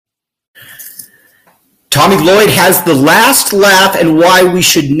Tommy Lloyd has the last laugh and why we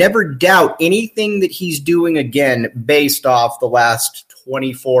should never doubt anything that he's doing again based off the last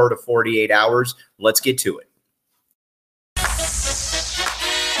 24 to 48 hours. Let's get to it.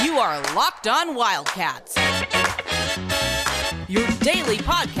 You are Locked On Wildcats, your daily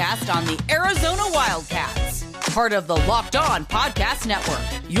podcast on the Arizona Wildcats, part of the Locked On Podcast Network,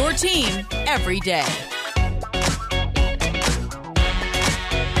 your team every day.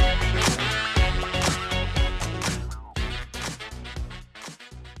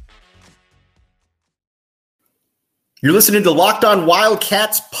 You're listening to Locked On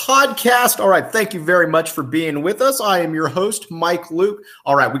Wildcats podcast. All right, thank you very much for being with us. I am your host, Mike Luke.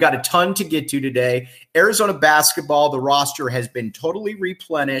 All right, we got a ton to get to today. Arizona basketball, the roster has been totally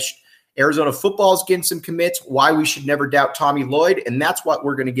replenished. Arizona football is getting some commits, why we should never doubt Tommy Lloyd, and that's what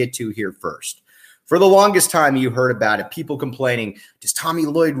we're going to get to here first. For the longest time, you heard about it, people complaining, does Tommy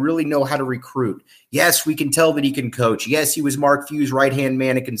Lloyd really know how to recruit? Yes, we can tell that he can coach. Yes, he was Mark Few's right-hand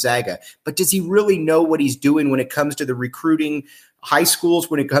man at Gonzaga. But does he really know what he's doing when it comes to the recruiting high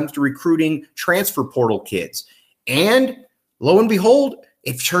schools, when it comes to recruiting transfer portal kids? And lo and behold,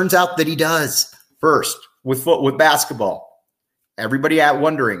 it turns out that he does. First, with basketball. Everybody out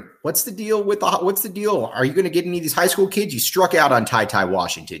wondering, what's the deal? Are you going to get any of these high school kids? You struck out on Ty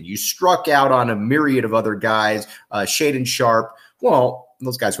Washington. You struck out on a myriad of other guys, Shaden Sharp. Well,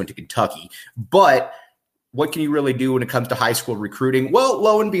 those guys went to Kentucky. But what can you really do when it comes to high school recruiting? Well,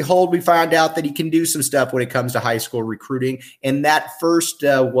 lo and behold, we found out that he can do some stuff when it comes to high school recruiting. And that first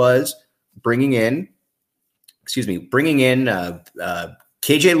was bringing in KJ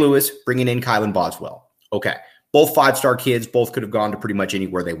Lewis, bringing in Kylan Boswell. Okay. Both five-star kids, both could have gone to pretty much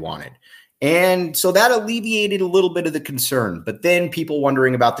anywhere they wanted. And so that alleviated a little bit of the concern. But then people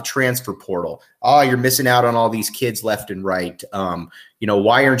wondering about the transfer portal. Oh, you're missing out on all these kids left and right.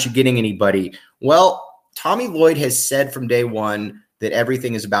 Why aren't you getting anybody? Well, Tommy Lloyd has said from day one that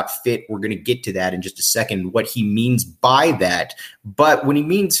everything is about fit. We're going to get to that in just a second, what he means by that. But when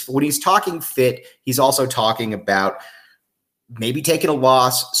he's talking fit, he's also talking about maybe taking a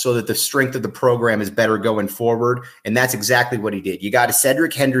loss so that the strength of the program is better going forward. And that's exactly what he did. You got a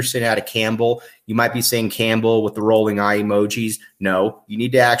Cedric Henderson out of Campbell. You might be saying Campbell with the rolling eye emojis. No, you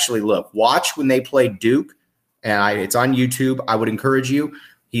need to actually look. Watch when they play Duke. And it's on YouTube. I would encourage you.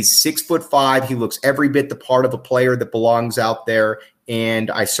 He's 6'5". He looks every bit the part of a player that belongs out there. And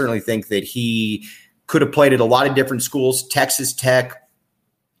I certainly think that he could have played at a lot of different schools, Texas Tech,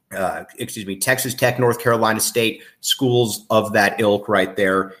 North Carolina State, schools of that ilk right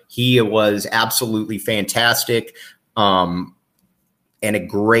there. He was absolutely fantastic and a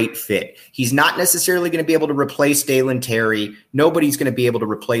great fit. He's not necessarily going to be able to replace Dalen Terry. Nobody's going to be able to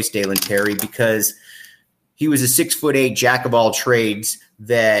replace Dalen Terry because he was a 6'8" jack of all trades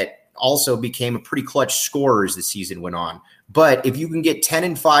that also became a pretty clutch scorer as the season went on. But if you can get 10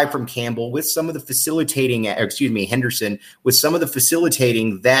 and 5 from Campbell with some of the Henderson, with some of the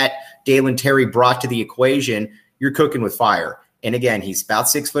facilitating that Dalen Terry brought to the equation, you're cooking with fire. And again, he's about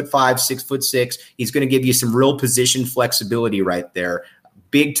 6'5", 6'6". He's going to give you some real position flexibility right there.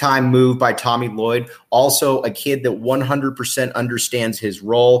 Big time move by Tommy Lloyd. Also a kid that 100% understands his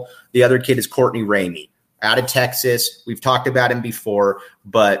role. The other kid is Courtney Ramey out of Texas. We've talked about him before,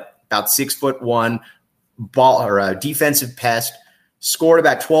 but about 6'1", defensive pest, scored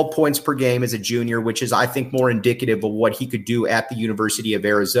about 12 points per game as a junior, which is, I think, more indicative of what he could do at the University of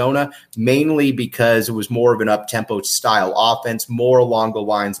Arizona, mainly because it was more of an up-tempo style offense, more along the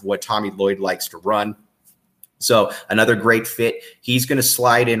lines of what Tommy Lloyd likes to run. So another great fit. He's going to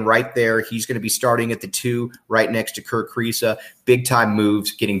slide in right there. He's going to be starting at the 2 right next to Kirk Kriisa. Big-time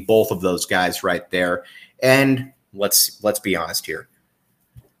moves, getting both of those guys right there. And let's be honest here.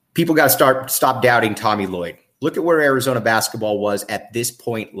 People got to stop doubting Tommy Lloyd. Look at where Arizona basketball was at this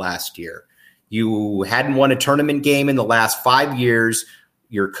point last year. You hadn't won a tournament game in the last 5 years.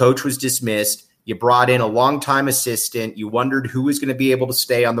 Your coach was dismissed. You brought in a longtime assistant. You wondered who was going to be able to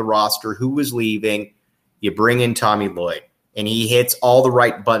stay on the roster, who was leaving. You bring in Tommy Lloyd, and he hits all the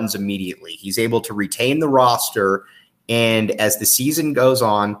right buttons immediately. He's able to retain the roster, and as the season goes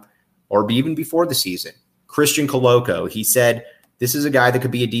on, or even before the season, Christian Koloko, he said, this is a guy that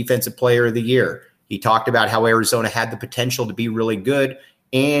could be a defensive player of the year. He talked about how Arizona had the potential to be really good.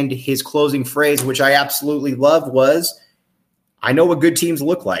 And his closing phrase, which I absolutely love, was, I know what good teams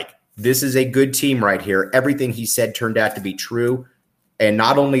look like. This is a good team right here. Everything he said turned out to be true. And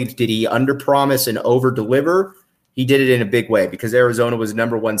not only did he underpromise and overdeliver, he did it in a big way because Arizona was the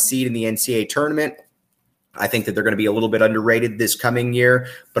number 1 seed in the NCAA tournament. I think that they're going to be a little bit underrated this coming year,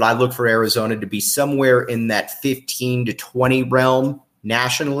 but I look for Arizona to be somewhere in that 15 to 20 realm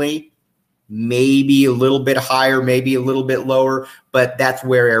nationally, maybe a little bit higher, maybe a little bit lower, but that's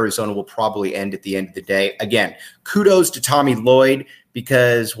where Arizona will probably end at the end of the day. Again, kudos to Tommy Lloyd,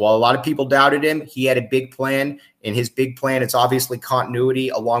 because while a lot of people doubted him, he had a big plan, and his big plan is obviously continuity,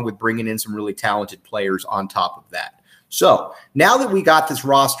 along with bringing in some really talented players on top of that. So now that we got this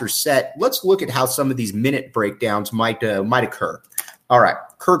roster set, let's look at how some of these minute breakdowns might occur. All right,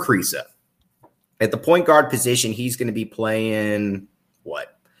 Kerr Kriisa. At the point guard position, he's going to be playing,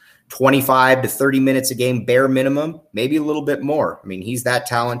 25 to 30 minutes a game, bare minimum, maybe a little bit more. I mean, he's that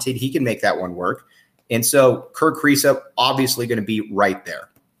talented. He can make that one work. And so Kerr Kriisa obviously going to be right there.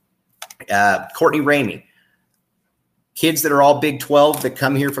 Courtney Ramey. Kids that are all Big 12 that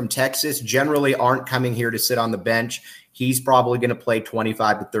come here from Texas generally aren't coming here to sit on the bench. He's probably going to play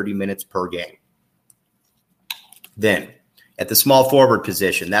 25 to 30 minutes per game. Then at the small forward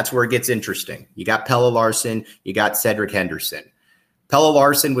position, that's where it gets interesting. You got Pelle Larsson, you got Cedric Henderson. Pelle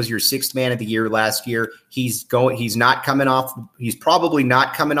Larsson was your sixth man of the year last year. He's probably not coming off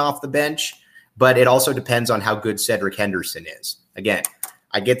the bench, but it also depends on how good Cedric Henderson is. Again,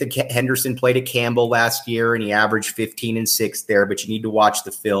 I get that Henderson played at Campbell last year and he averaged 15 and 6 there, but you need to watch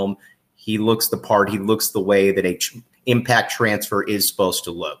the film. He looks the part. He looks the way that a impact transfer is supposed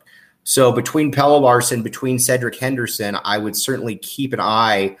to look. So between Pelle Larsson, between Cedric Henderson, I would certainly keep an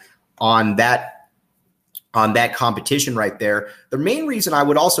eye on that competition right there. The main reason I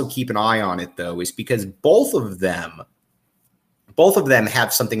would also keep an eye on it, though, is because both of them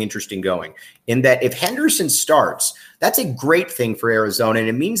have something interesting going, in that if Henderson starts, that's a great thing for Arizona, and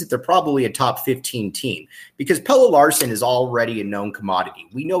it means that they're probably a top 15 team, because Pelle Larsson is already a known commodity.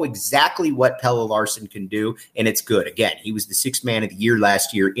 We know exactly what Pelle Larsson can do, and it's good. Again, he was the sixth man of the year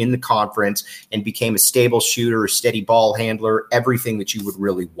last year in the conference and became a stable shooter, a steady ball handler, everything that you would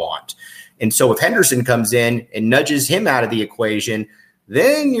really want. And so if Henderson comes in and nudges him out of the equation,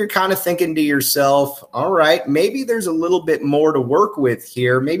 then you're kind of thinking to yourself, all right, maybe there's a little bit more to work with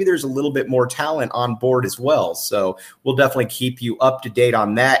here. Maybe there's a little bit more talent on board as well. So we'll definitely keep you up to date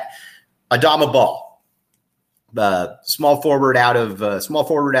on that. Adama Ball, the small forward out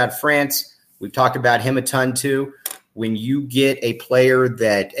of France. We've talked about him a ton too. When you get a player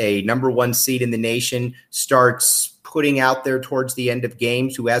that a number one seed in the nation starts putting out there towards the end of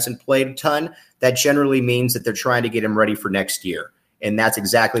games who hasn't played a ton, that generally means that they're trying to get him ready for next year. And that's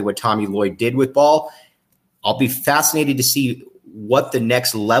exactly what Tommy Lloyd did with Ball. I'll be fascinated to see what the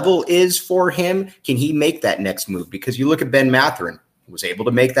next level is for him. Can he make that next move? Because you look at Ben Mathurin, was able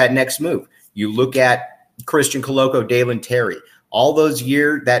to make that next move. You look at Christian Coloco, Dalen Terry. All those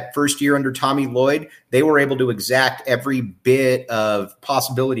that first year under Tommy Lloyd, they were able to exact every bit of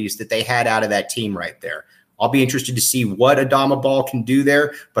possibilities that they had out of that team right there. I'll be interested to see what Adama Ball can do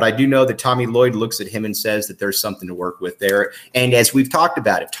there, but I do know that Tommy Lloyd looks at him and says that there's something to work with there. And as we've talked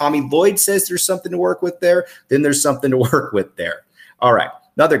about, if Tommy Lloyd says there's something to work with there, then there's something to work with there. All right,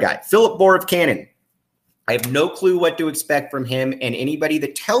 another guy, Philip Boroff-Cannon. I have no clue what to expect from him, and anybody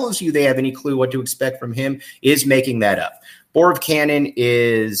that tells you they have any clue what to expect from him is making that up. Boroff-Cannon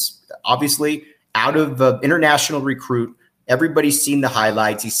is obviously out of international recruit. Everybody's seen the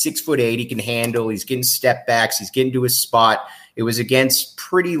highlights. He's 6'8". He can handle. He's getting step backs. He's getting to his spot. It was against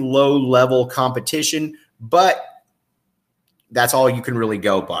pretty low level competition, but that's all you can really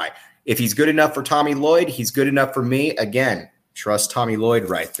go by. If he's good enough for Tommy Lloyd, he's good enough for me. Again, trust Tommy Lloyd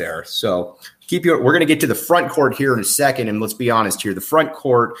right there. So we're going to get to the front court here in a second, and let's be honest here. The front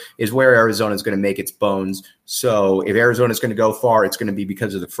court is where Arizona is going to make its bones. So if Arizona is going to go far, it's going to be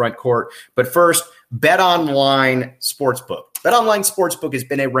because of the front court. But first, BetOnline Sportsbook. BetOnline Sportsbook has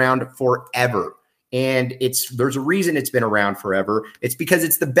been around forever, and there's a reason it's been around forever. It's because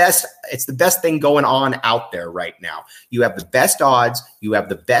it's the best thing going on out there right now. You have the best odds, you have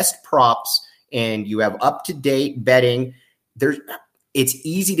the best props, and you have up-to-date betting. It's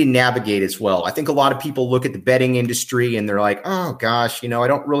easy to navigate as well. I think a lot of people look at the betting industry and they're like, oh gosh, I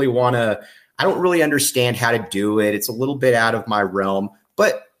don't really understand how to do it. It's a little bit out of my realm.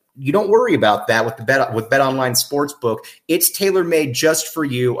 But you don't worry about that with BetOnline Sportsbook. It's tailor-made just for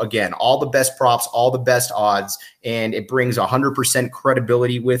you. Again, all the best props, all the best odds, and it brings 100%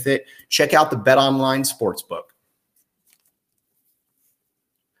 credibility with it. Check out the BetOnline Sportsbook.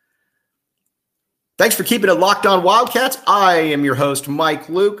 Thanks for keeping it locked on Wildcats. I am your host, Mike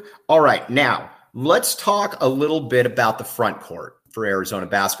Luke. All right, now let's talk a little bit about the front court for Arizona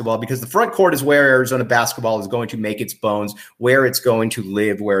basketball, because the front court is where Arizona basketball is going to make its bones, where it's going to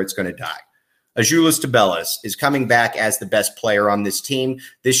live, where it's going to die. Azuolas Tubelis is coming back as the best player on this team.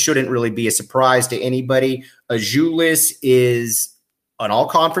 This shouldn't really be a surprise to anybody. Azuolas is an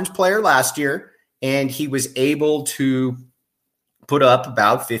all-conference player last year, and he was able to put up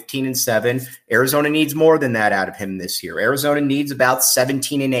about 15-7. Arizona needs more than that out of him this year. Arizona needs about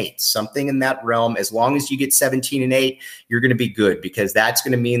 17-8, something in that realm. As long as you get 17-8, you're going to be good, because that's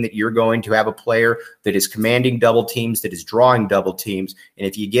going to mean that you're going to have a player that is commanding double teams, that is drawing double teams. And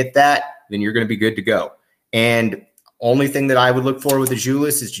if you get that, then you're going to be good to go. And only thing that I would look for with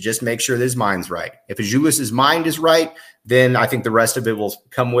Azuolas is to just make sure that his mind's right. If Azuolas' mind is right, then I think the rest of it will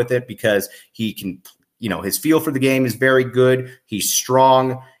come with it, because he can, his feel for the game is very good. He's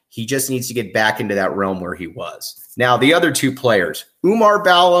strong. He just needs to get back into that realm where he was. Now, the other two players, Oumar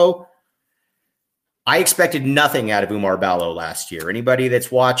Ballo, I expected nothing out of Oumar Ballo last year. Anybody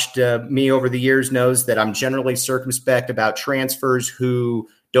that's watched me over the years knows that I'm generally circumspect about transfers who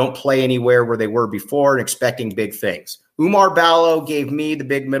don't play anywhere where they were before and expecting big things. Oumar Ballo gave me the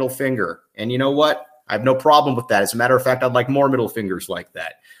big middle finger. And you know what? I have no problem with that. As a matter of fact, I'd like more middle fingers like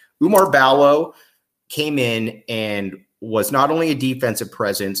that. Oumar Ballo came in and was not only a defensive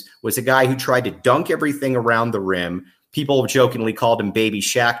presence, was a guy who tried to dunk everything around the rim. People jokingly called him Baby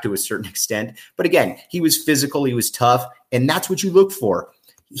Shaq to a certain extent. But again, he was physical, he was tough, and that's what you look for.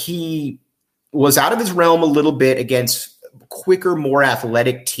 He was out of his realm a little bit against quicker, more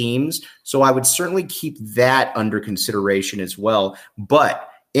athletic teams. So I would certainly keep that under consideration as well. But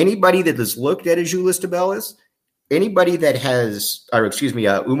anybody that has looked at Azuolas Tubelis, anybody that has,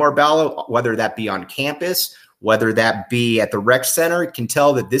 Oumar Ballo, whether that be on campus, whether that be at the rec center, can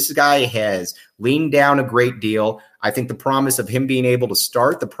tell that this guy has leaned down a great deal. I think the promise of him being able to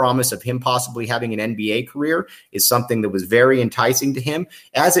start, the promise of him possibly having an NBA career is something that was very enticing to him,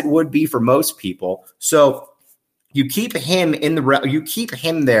 as it would be for most people. So you keep him you keep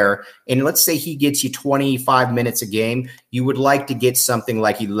him there, and let's say he gets you 25 minutes a game. You would like to get something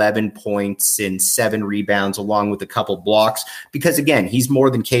like 11 points and 7 rebounds along with a couple blocks, because again, he's more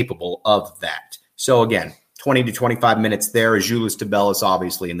than capable of that. So again, 20 to 25 minutes there. Azuolas Tubelis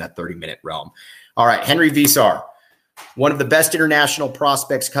obviously in that 30-minute realm. All right, Henri Veesaar, one of the best international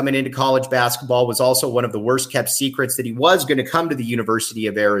prospects coming into college basketball, was also one of the worst kept secrets that he was going to come to the University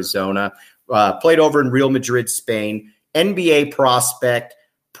of Arizona. Played over in Real Madrid, Spain, NBA prospect,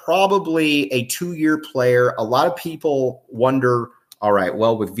 probably a 2-year player. A lot of people wonder, all right,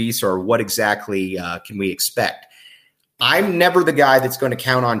 well, with Veesaar, what exactly can we expect? I'm never the guy that's going to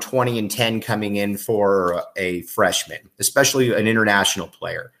count on 20 and 10 coming in for a freshman, especially an international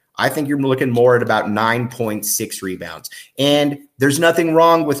player. I think you're looking more at about 9.6 rebounds. And there's nothing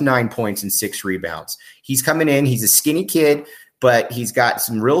wrong with 9 points and 6 rebounds. He's coming in, he's a skinny kid, but he's got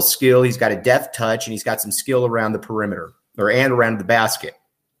some real skill. He's got a deft touch, and he's got some skill around the perimeter and around the basket.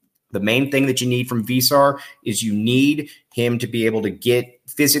 The main thing that you need from Veesaar is you need him to be able to get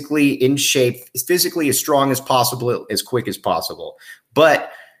physically in shape, physically as strong as possible, as quick as possible.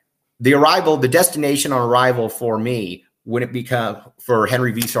 But the destination on arrival for me, when it become for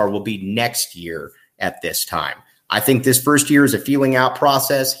Henri Veesaar, will be next year at this time. I think this first year is a feeling out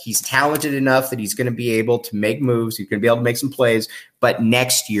process. He's talented enough that he's going to be able to make moves. He's going to be able to make some plays. But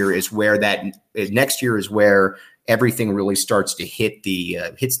next year is where everything really starts to hits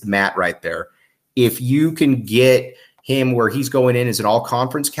the mat right there. If you can get him where he's going in as an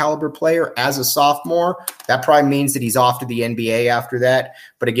all-conference caliber player as a sophomore, that probably means that he's off to the NBA after that.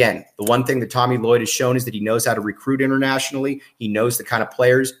 But again, the one thing that Tommy Lloyd has shown is that he knows how to recruit internationally. He knows the kind of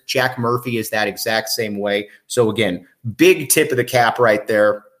players. Jack Murphy is that exact same way. So again, big tip of the cap right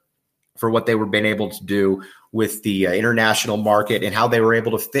there for what they were been able to do with the international market and how they were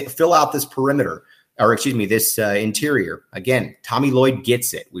able to fill out this perimeter, this interior. Again, Tommy Lloyd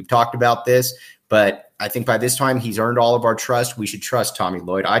gets it. We've talked about this, but I think by this time he's earned all of our trust. We should trust Tommy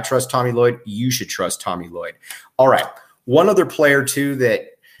Lloyd. I trust Tommy Lloyd. You should trust Tommy Lloyd. All right. One other player, too, that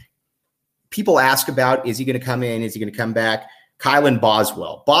people ask about, is he going to come in? Is he going to come back? Kylan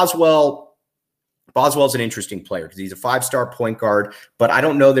Boswell. Boswell's an interesting player because he's a 5-star point guard, but I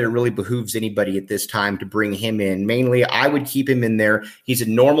don't know that it really behooves anybody at this time to bring him in. Mainly, I would keep him in there. He's a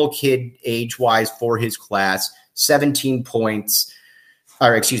normal kid age-wise for his class, 17 points.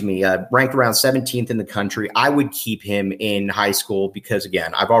 Ranked around 17th in the country. I would keep him in high school because,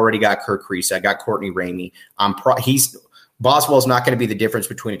 again, I've already got Kirk Creasy. I got Courtney Ramey. Boswell's not going to be the difference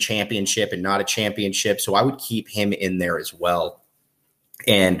between a championship and not a championship, so I would keep him in there as well.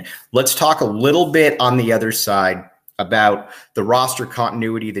 And let's talk a little bit on the other side about the roster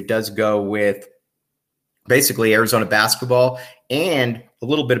continuity that does go with basically Arizona basketball and a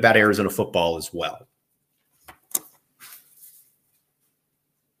little bit about Arizona football as well.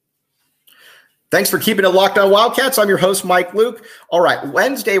 Thanks for keeping it locked on Wildcats. I'm your host, Mike Luke. All right,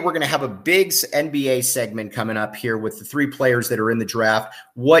 Wednesday, we're going to have a big NBA segment coming up here with the 3 players that are in the draft,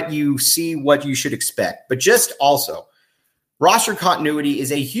 what you see, what you should expect. But just also, roster continuity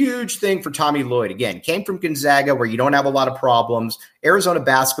is a huge thing for Tommy Lloyd. Again, came from Gonzaga where you don't have a lot of problems. Arizona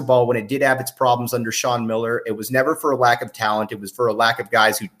basketball, when it did have its problems under Sean Miller, it was never for a lack of talent. It was for a lack of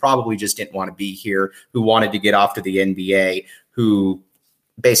guys who probably just didn't want to be here, who wanted to get off to the NBA, who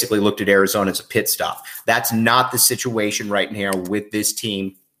basically looked at Arizona as a pit stop. That's not the situation right now with this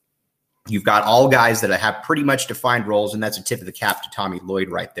team. You've got all guys that have pretty much defined roles, and that's a tip of the cap to Tommy Lloyd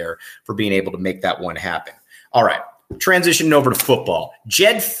right there for being able to make that one happen. All right. Transitioning over to football.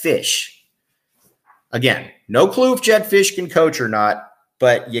 Jedd Fisch. Again, no clue if Jedd Fisch can coach or not,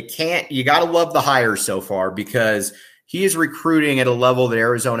 but you got to love the hire so far because he is recruiting at a level that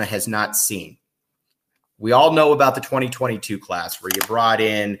Arizona has not seen. We all know about the 2022 class where you brought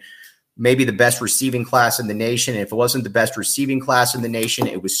in maybe the best receiving class in the nation. And if it wasn't the best receiving class in the nation,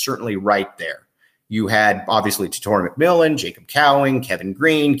 it was certainly right there. You had obviously Tatori McMillan, Jacob Cowing, Kevin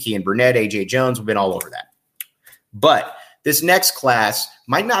Green, Kean Burnett, A.J. Jones. We've been all over that. But this next class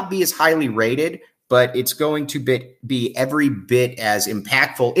might not be as highly rated, but it's going to be every bit as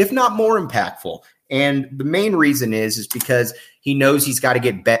impactful, if not more impactful. And the main reason is because he knows he's got to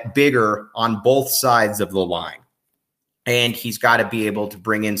get bigger on both sides of the line. And he's got to be able to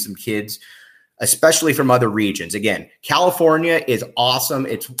bring in some kids, especially from other regions. Again, California is awesome.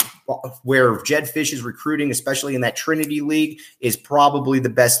 It's where Jedd Fisch is recruiting, especially in that Trinity League, is probably the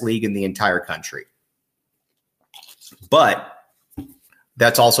best league in the entire country. But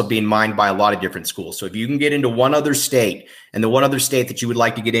that's also being mined by a lot of different schools. So if you can get into one other state, and the one other state that you would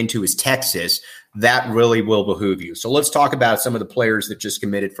like to get into is Texas, that really will behoove you. So let's talk about some of the players that just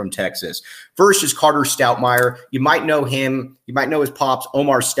committed from Texas. First is Carter Stoutmire. You might know him. You might know his pops,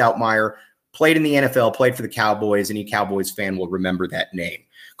 Omar Stoutmire, played in the NFL, played for the Cowboys. Any Cowboys fan will remember that name.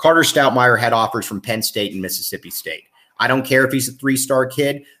 Carter Stoutmire had offers from Penn State and Mississippi State. I don't care if he's a three-star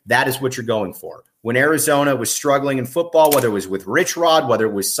kid. That is what you're going for. When Arizona was struggling in football, whether it was with Rich Rod, whether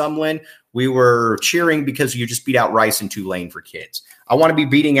it was Sumlin, we were cheering because you just beat out Rice and Tulane for kids. I want to be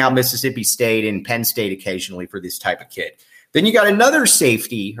beating out Mississippi State and Penn State occasionally for this type of kid. Then you got another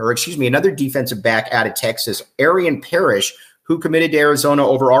another defensive back out of Texas, Arian Parrish, who committed to Arizona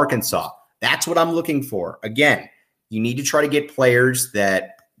over Arkansas. That's what I'm looking for. Again, you need to try to get players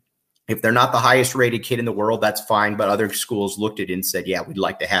that, if they're not the highest rated kid in the world, that's fine. But other schools looked at it and said, yeah, we'd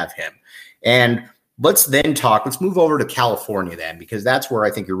like to have him. And let's move over to California then, because that's where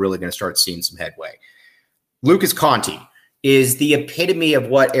I think you're really going to start seeing some headway. Lucas Conte is the epitome of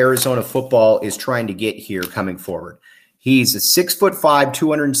what Arizona football is trying to get here coming forward. He's a 6'5",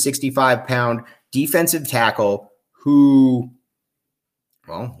 265-pound defensive tackle who,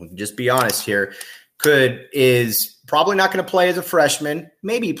 well, we can just be honest here, is probably not going to play as a freshman.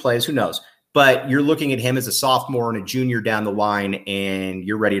 Maybe he plays, who knows? But you're looking at him as a sophomore and a junior down the line, and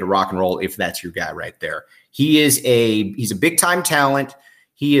you're ready to rock and roll if that's your guy right there. He's a big-time talent.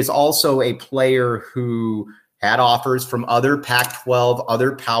 He is also a player who had offers from other Pac-12,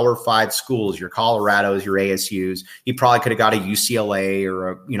 other Power 5 schools, your Colorados, your ASUs. He probably could have got a UCLA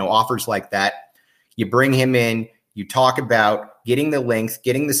or offers like that. You bring him in, you talk about getting the length,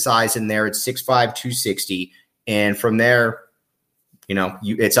 getting the size in there at 6'5", 260, and from there,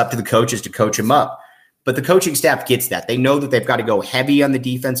 it's up to the coaches to coach him up. But the coaching staff gets that. They know that they've got to go heavy on the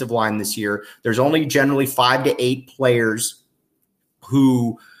defensive line this year. There's only generally 5 to 8 players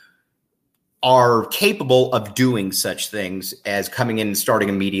who are capable of doing such things as coming in and starting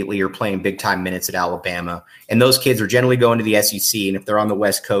immediately or playing big-time minutes at Alabama. And those kids are generally going to the SEC. And if they're on the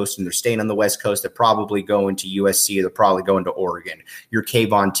West Coast and they're staying on the West Coast, they're probably going to USC. They're probably going to Oregon, your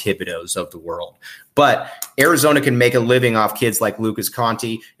Kayvon Thibodeaux of the world. But Arizona can make a living off kids like Lucas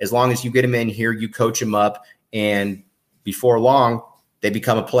Conte. As long as you get him in here, you coach him up, and before long, they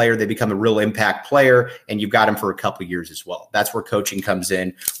become a player. They become a real impact player, and you've got him for a couple of years as well. That's where coaching comes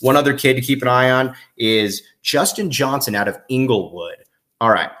in. One other kid to keep an eye on is Justin Johnson out of Inglewood.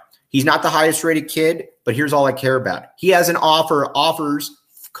 All right. He's not the highest rated kid, but here's all I care about. He has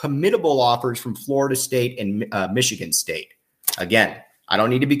committable offers from Florida State and Michigan State. Again, I don't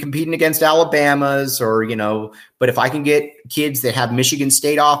need to be competing against Alabama's but if I can get kids that have Michigan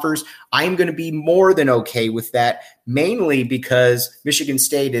State offers, I am going to be more than okay with that, mainly because Michigan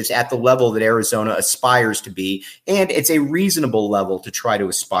State is at the level that Arizona aspires to be, and it's a reasonable level to try to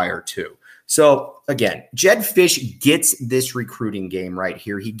aspire to. So again, Jedd Fisch gets this recruiting game right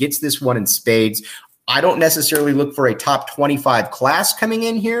here. He gets this one in spades. I don't necessarily look for a top 25 class coming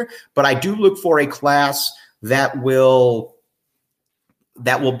in here, but I do look for a class that will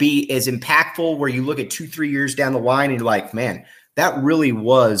be as impactful where you look at 2-3 years down the line and you're like, man, that really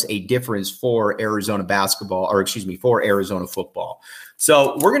was a difference for Arizona for Arizona football.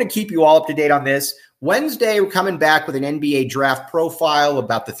 So we're going to keep you all up to date on this. Wednesday, we're coming back with an NBA draft profile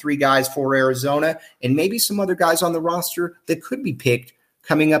about the 3 guys for Arizona and maybe some other guys on the roster that could be picked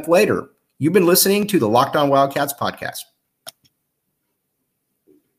coming up later. You've been listening to the Locked On Wildcats podcast.